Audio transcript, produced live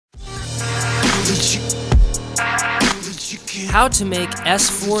How to make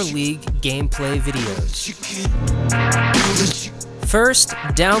S4 League gameplay videos. First,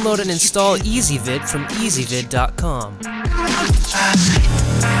 download and install EasyVid from ezvid.com.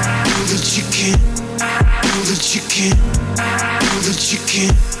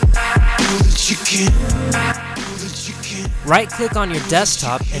 Right-click on your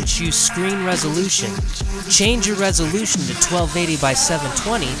desktop and choose Screen Resolution. Change your resolution to 1280 by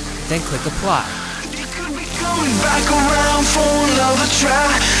 720, then click Apply. Coming back around for another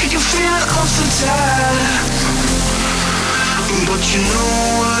try. You feel it up so tired, but you know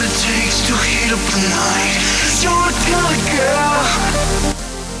what it takes to heat up the night. You're the kind of girl.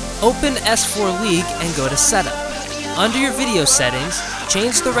 Open S4 League and go to Setup. Under your video settings,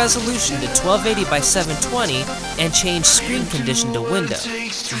 change the resolution to 1280 by 720 and change screen condition to window.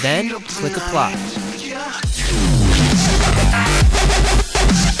 Then click Apply.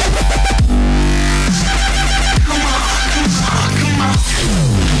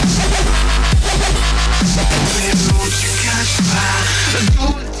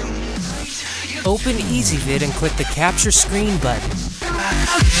 Open EasyVid and click the Capture Screen button.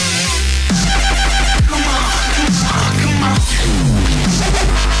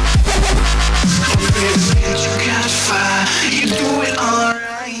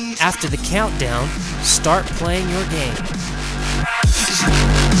 After the countdown, start playing your game.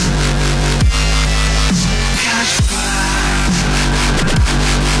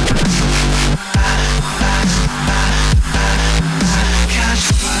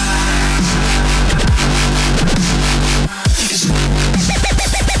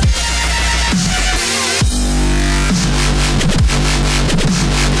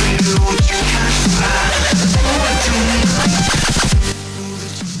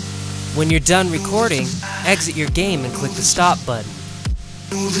 When you're done recording, exit your game and click the stop button.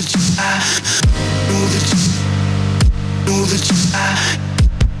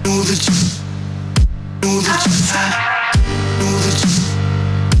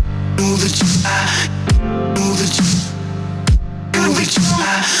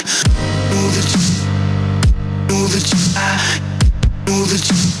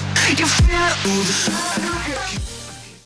 You feel